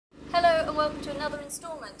and welcome to another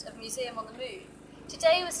instalment of Museum on the Move.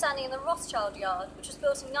 Today we're standing in the Rothschild Yard, which was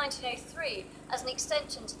built in 1903 as an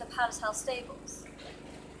extension to the Palace House stables.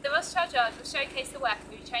 The Rothschild Yard will showcase the work of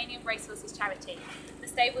the Retraining of Racehorses Charity. The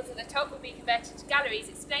stables at the top will be converted to galleries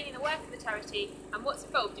explaining the work of the charity and what's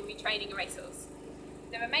involved in retraining a racehorse.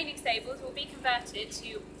 The remaining stables will be converted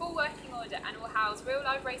to full working order and will house real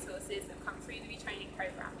live racehorses that come through the retraining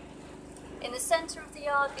programme. In the centre of the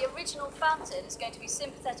yard, the original fountain is going to be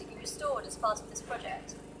sympathetically restored as part of this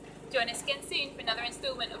project. Join us again soon for another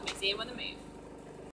instalment of Museum on the Move.